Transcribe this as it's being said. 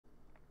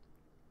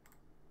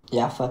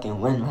Yeah, I fucking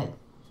win, like,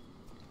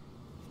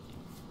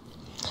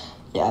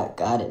 yeah, I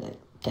got it, like,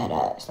 that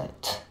ass, like,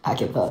 I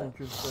give up.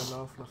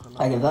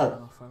 I give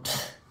up.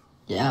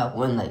 Yeah, I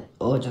won, like,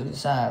 all jokes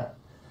aside.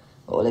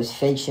 All this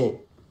fake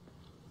shit.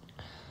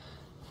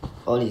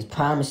 All these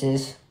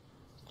promises.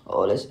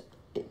 All this,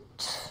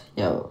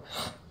 yo.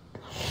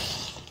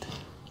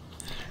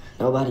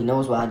 Nobody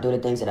knows why I do the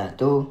things that I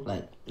do.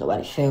 Like,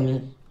 nobody feel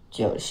me.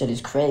 Yo, this shit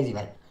is crazy,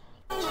 like.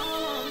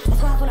 Let's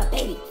go out for a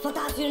baby. Fuck the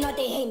odds, you know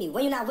they hate me.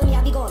 When you're not with me,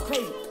 I be going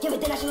crazy. Give it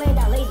then I should lay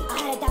down lazy. I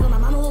had that with my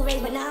mama who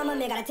raised, but now I'm a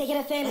man. Gotta take care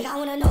of family. Like, I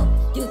wanna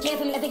know, do you care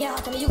for me? If it get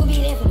hard, tell me you gon' be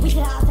there for me. We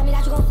should have tell me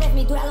that you gon' flip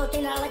me. Do that little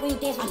thing that I like when you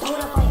dance. I don't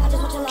wanna fight, I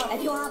just want your love.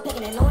 If you want, I'm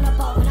picking it, no one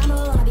apart. When I'm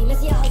alone, I be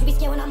missing your hugs. You be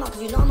scared when I'm out,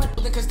 cause you know I'm a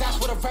because that's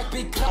what a wreck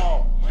be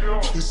called.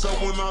 He said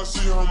when I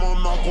see him,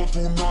 I'm not gon'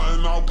 do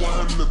nothing. I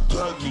want him to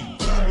pet me.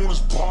 Beam on his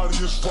body,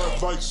 it's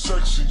right like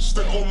sexy.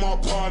 Stick on my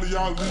body,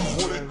 I leave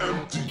with it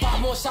empty.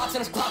 5 more shots in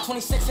this Glock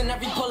 26 and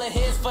every bullet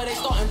hits for they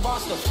starting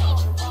roster.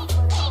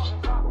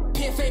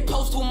 PFA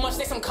post too much,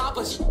 they some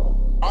coppers.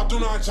 I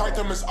do not jack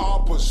them as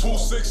oppas.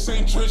 2-6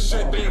 ain't trench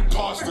shit, they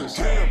imposters.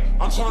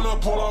 Damn, I'm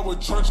tryna pull out with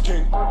Trench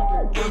King.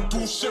 Ain't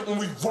do shit when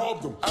we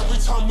robbed them. Every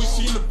time we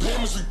see the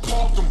payments, we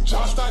popped them.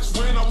 Josh Stacks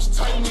ran, I was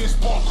tight, me and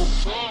Sparkle.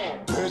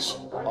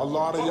 Bitch, a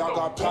lot of y'all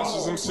got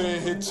passes, I'm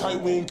saying hit tight,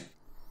 we ain't.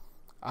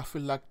 I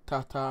feel like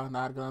Tata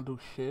not gonna do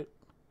shit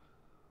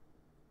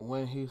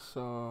when he's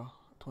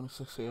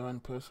 26 year in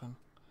person.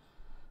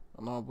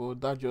 No, bro,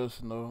 that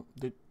just, you know,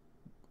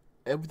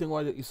 everything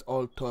what is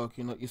all talk,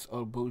 you know, it's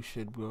all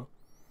bullshit, bro.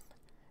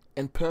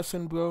 In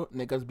person, bro,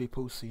 niggas be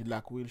pussy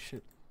like real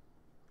shit.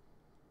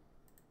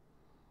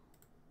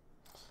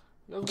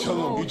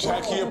 Kill him, be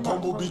Jackie and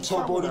Bumblebee,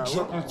 Turbo the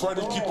drippin'.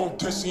 Freddy keep on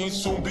pissing, he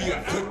soon be a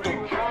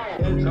victim.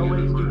 There's no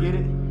way you can get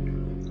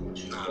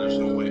it. Nah, there's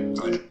no way. I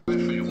tried for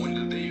you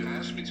when the day you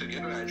asked me to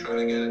get it. I tried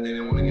to get it, they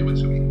didn't want to give it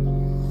to me.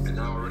 And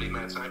now already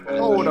my time passed.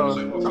 Oh,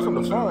 that's on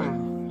the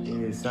phone.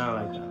 Yeah, it sound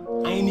like that.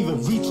 I ain't even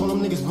reach when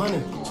them niggas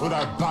running. With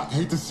that back,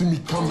 hate to see me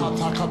coming. I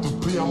talk out the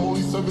plea, I'm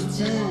only 17.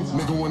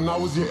 Nigga, when I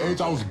was your age,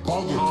 I was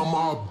bugging. I'm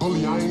a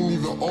bully, I ain't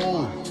even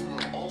old.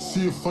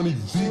 See a funny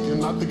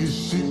vegan, I think it's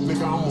shit,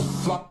 nigga, I'm a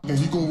flop. And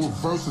he gon'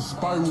 reverse a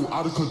spiral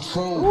out of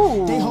control.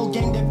 Ooh. They whole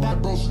gang that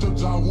back. Bro, strip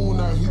job wound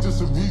now, he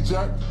just a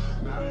reject.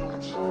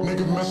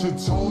 Nigga mess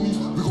with Tony,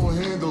 we gon'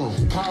 handle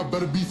him. Kyle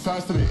better be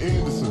faster than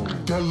Anderson.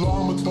 Get low,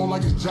 I'ma throw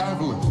like it's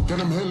javelin. Get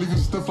him hit, leave him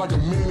stiff like a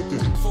mannequin.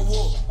 For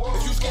war,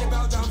 if you scared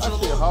bow down to the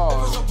Lord.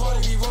 If it's a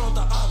party, we run off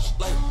the ops.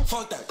 Like,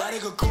 fuck that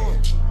nigga cool.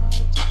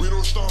 We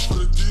don't stop for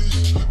the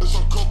D's, it's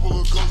a couple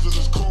of guns in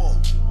his car.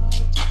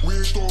 We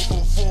ain't throwing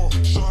from far,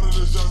 shot in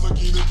his ass like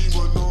he Nicki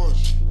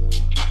Minaj.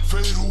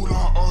 Fade who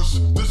not us,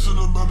 this in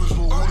the members,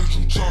 but who did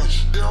you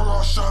touch? Yeah, I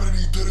got shot and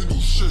he didn't do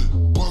shit,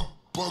 but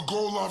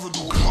go live and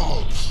do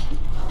clubs.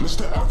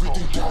 Mr.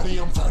 Everything Daddy,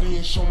 I'm ready,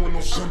 ain't showing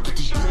no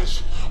sympathy,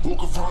 bitch.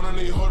 Walk around in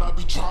they hood, I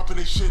be dropping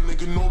they shit,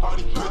 nigga,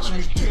 nobody bitching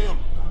me, damn.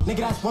 Nigga,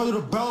 that's one of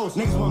the bros,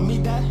 niggas wanna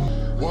meet that?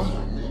 What?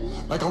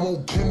 Like I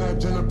won't kidnap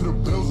Jenna, put the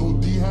bills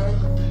on D-Hag?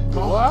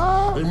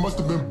 What? They must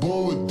have been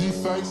born with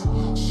defects.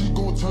 She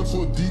gon' turn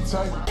to a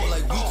D-type.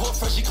 Like, we caught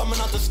Freshie coming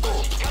out the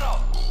store.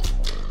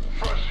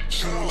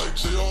 She don't like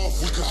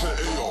J-Off, we can say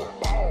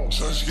A-O.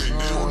 Trench gate,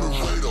 they on the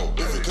radar.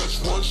 If you catch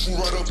one, shoot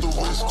right up the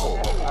waist car.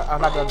 I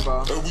like that,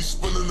 bro. And we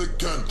spinning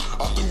again.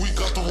 I think we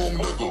got the wrong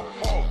nigga.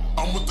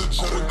 I'm with the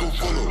jet and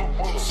gorilla.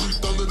 Free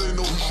Thunder, they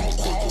know he shoot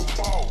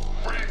quicker.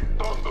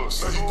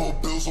 Say he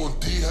bought bills on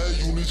D-Head,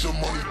 you need your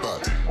money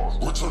back.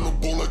 Return the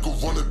ball like a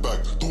running back.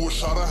 Do a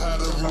shot, I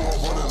had everyone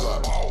running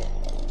lap.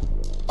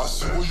 I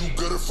see where you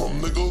get it from,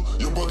 nigga.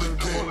 Your brother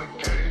came.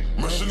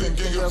 Mentioning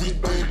gang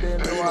everything.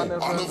 They know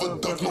I never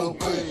duck no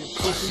pay.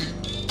 Pussy.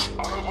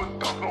 I never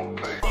duck no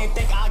pay. Ain't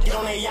think I'll get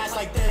on their ass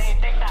like this.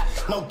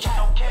 No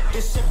cap.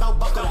 This shit bout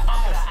buckle the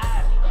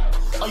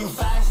ass. Are you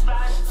fast?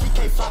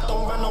 VK flop,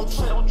 don't run no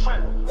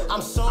trip.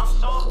 I'm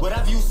soft.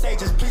 Whatever you say,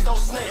 just please don't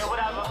snitch.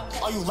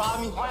 Are you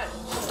rob me?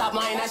 Stop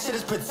lying, that shit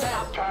is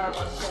pretend.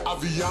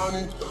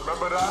 Aviani,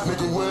 remember that?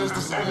 Nigga, where's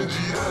this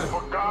energy then?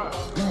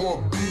 You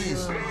want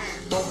bees?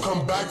 Don't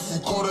come back if you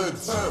caught an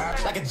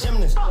attempt. Like a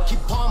gymnast, keep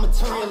palm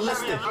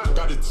materialistic.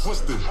 Got it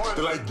twisted,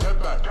 they like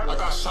get back. I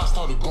got shots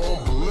started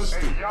going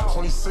ballistic.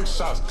 26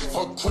 shots,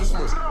 fuck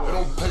Christmas. They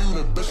don't pay you,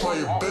 the bitch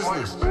mind your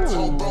business.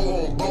 Tell bro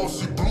on bro,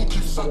 see blue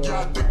keep sucking.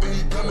 I think that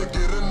he gonna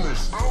get in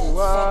this.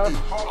 Fuck it,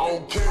 I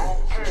don't care.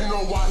 You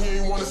know why he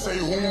ain't wanna say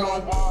who know?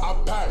 I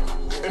pack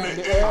in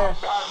the air.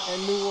 A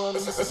new one.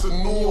 It's a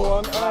new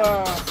one.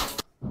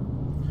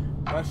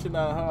 That shit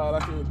not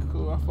hard. That shit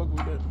cool. I fuck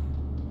with that.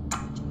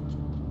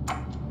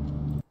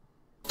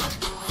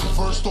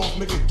 First off,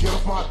 nigga, get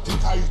off my dick.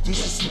 How you dish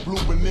see blue,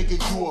 but nigga,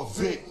 you a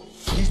Vic.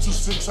 He's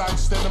 2'6", I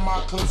extended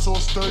my clip so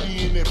it's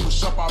 30 in there.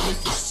 Push up, I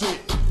make you sit.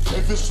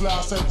 If it's flat,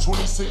 I said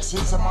 26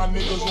 hits and my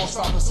niggas won't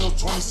stop until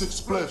 26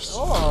 flips.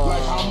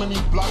 Like how many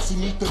blocks he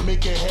need to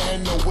make it hair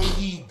and the way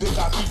he dick,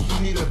 I think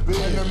he need a bit.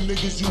 And them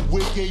niggas you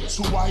with gay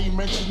too, why he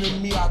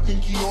mentioning me, I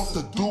think he off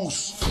the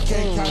deuce.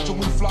 Can't catch him,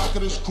 we flock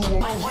of this crew.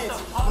 When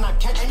I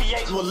catch me,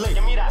 you a lick.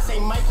 Say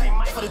Mike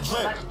for the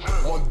drip.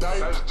 One day,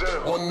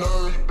 one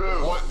nerve,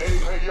 one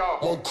eight,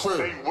 one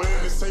crib.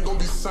 This ain't gonna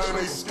be saying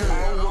they skin.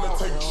 I don't wanna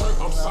take trip,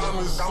 I'm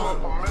signing this slip.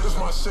 This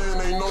my shit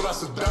and they know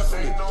that's a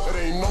definite. It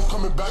ain't no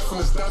coming back from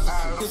this deficit.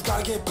 Just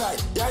gotta get back.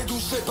 Yeah, I do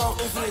shit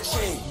about infinite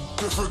chain.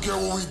 Can't forget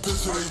what we did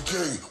to they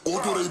gang.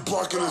 Although they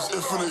blocking this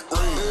infinite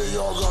rain. Hey,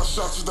 y'all got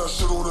shots with that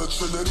shit on the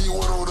chin. Then he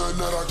went on the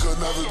net, I could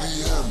never be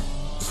him.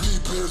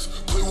 V-Pants,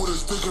 play with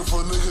his dick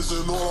for niggas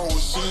and all I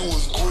was seeing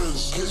was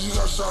grins. Cause you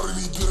got shot and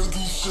he didn't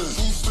do shit.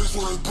 2 sticks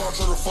when they pop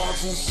trying to find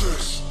 2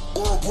 6.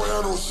 Or a boy,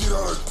 I don't see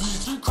that a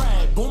deep.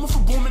 Crab, booming for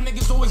booming,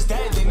 niggas always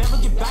dead. They never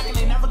get back and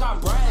they never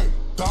got bread.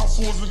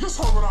 Doubtfuls, niggas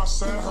heard what I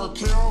said. Her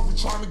care, we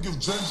trying to give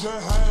Jen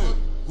head.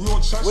 We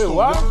on chest the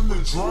one in the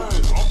dread.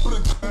 Up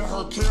in the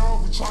her care,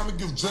 we trying to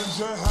give Jen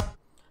head.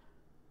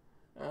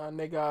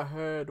 Nigga, I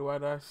heard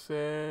what I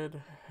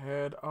said.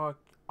 Heard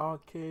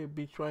RK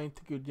be trying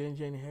to give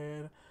Jen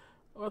head.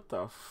 What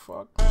the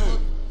fuck?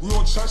 We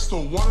on Chester,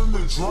 one in the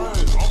dread.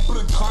 Up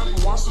in the cotton,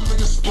 watch the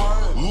niggas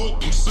spread.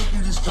 Look, I'm sick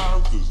of these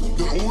characters.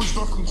 They always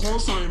ducking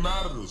close, so they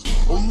mad at us.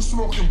 Oh, you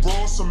smoking bro,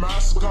 it's a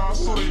massacre.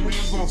 So they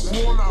means on the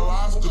floor and I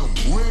laugh at them.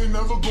 We ain't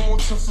never going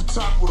to for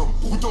tap with them.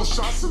 We throw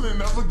shots and they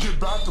never get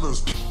back at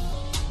us.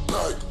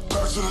 Back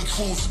to the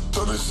truth.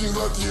 Then they seen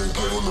Lucky and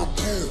gave him the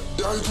pool.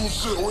 Yeah, I ain't do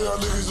shit, all y'all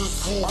niggas is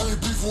fool. I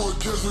ain't beef with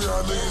kids, all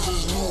y'all niggas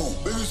is new.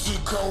 Niggas see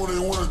cow when they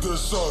wanted their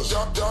sons.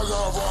 Y'all got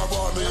robbed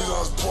by niggas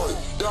that's point.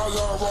 Y'all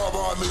got robbed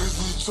by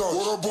niggas we touch.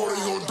 What a boy, they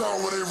go down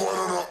when they run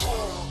on the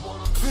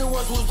Feel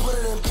what was put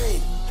it in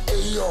pain.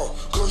 Hey yo,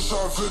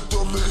 gunshot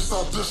victim, niggas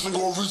stop dissing,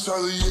 gon'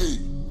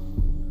 retaliate.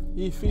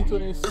 He feet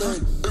 26.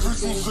 Every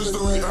 2 6 that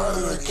we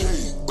added a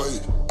K.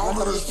 Like, I'm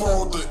in this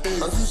phone with the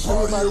 8.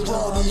 Everybody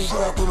around me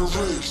trapping the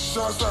rig.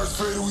 Shots that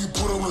faded, we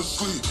put them to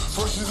sleep.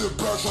 First he did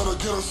back, trying to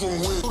get us some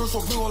win. Put us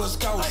on people on the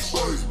scouts.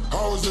 Like,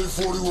 how is they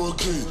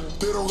 41K?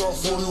 They don't got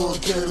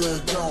 41K in their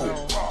account.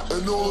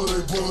 And all of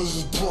their brothers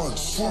is blunt.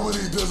 So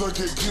many days I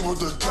can't keep up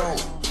the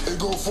count. And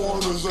go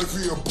foreigners like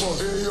he a bust.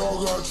 And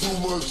y'all got too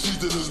much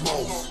teeth in his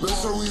mouth.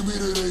 Next time we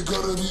meet it ain't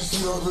gonna be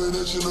sweet. I've been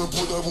itching to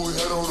put that boy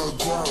head on the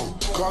ground.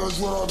 College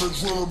when I've been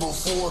drilling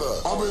before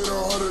that. I made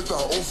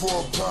 100,000 for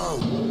a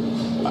pound.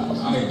 I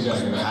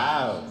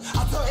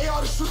tell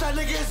AR to shoot that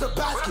nigga is a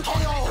basket.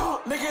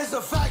 AR nigga is a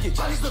faggot.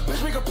 Johnny's the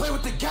bitch, make him play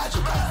with the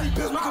gadget. I see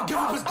bills, make him give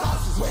up his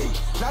glasses. Wait,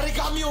 now they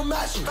got me on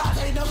matching.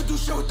 They ain't never do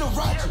shit with the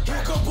ratchet.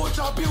 Here go boy,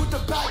 try to be with the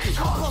baggage.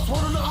 Plus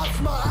one on the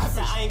ops, my ass.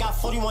 I ain't got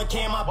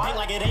 41K in my bank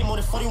like it ain't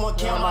more than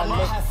 41K on my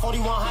neck. I had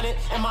 4,100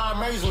 in my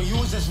Marys when you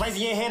was just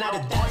raising your hand out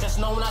of that. Just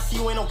know when I see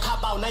you ain't no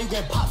cop out. Now you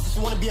get pops if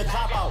you wanna be a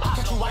dropout.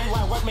 Catch you while you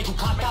at work, make you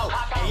cop out.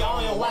 Hey, y'all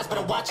on your watch,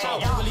 better watch out.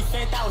 You really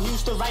fanned out. He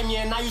used to write me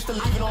and I used to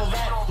leave it on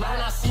red. Now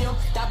when I see him,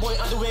 that boy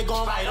underwear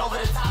going right over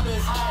the top of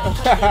his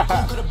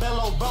head. Could've been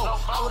low, bro.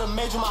 I would've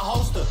made you my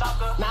holster.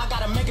 Now I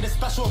gotta make it a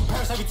special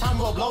appearance every time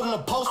you uploading a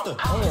poster.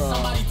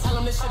 Somebody tell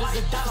him this shit is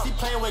a dance. He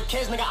playing with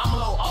kids, nigga. I'm a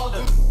little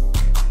older.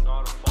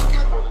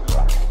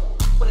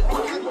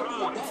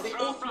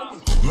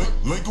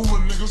 Lincoln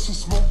with niggas who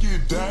smoke your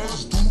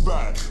dads, do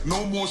bad.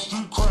 No more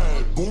street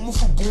cred. Booming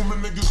for booming,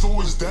 niggas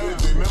always dead.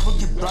 They never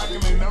get back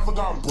and they never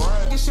got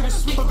bread. This shit is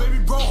sweet, but baby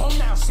bro, home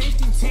now.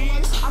 Safety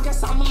teams. I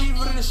guess I'ma leave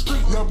it in the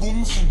street. Yeah,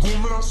 booming for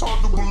booming, that's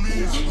hard to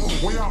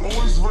believe. We are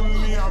always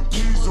running the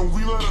IPs and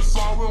we let it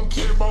fly, we don't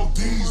care about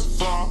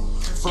these. Fly,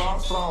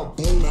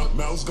 boom.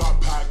 Mel's got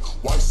packed,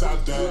 white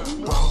side dead.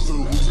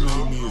 Brownsville, whose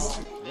name is.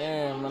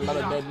 Damn,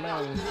 another dead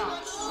man.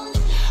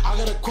 I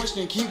got a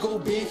question, can you go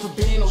big for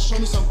being or show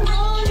me some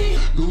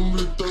Doom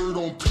the third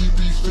on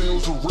PP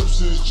fails or rips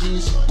his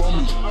jeans, he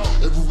bummy.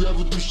 If we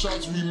ever do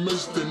shots we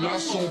missed, then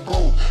that's on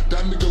bro.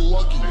 That nigga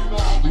lucky.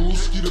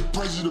 Lewski the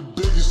president,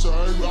 the biggest, so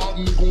every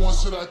album nigga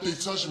wants to that they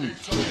touch me.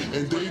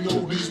 And they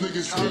know these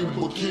niggas hate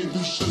me, but can't do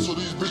shit, so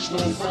these bitch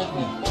won't fuck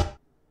me.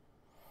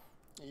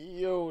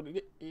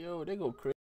 Yo, they go crazy.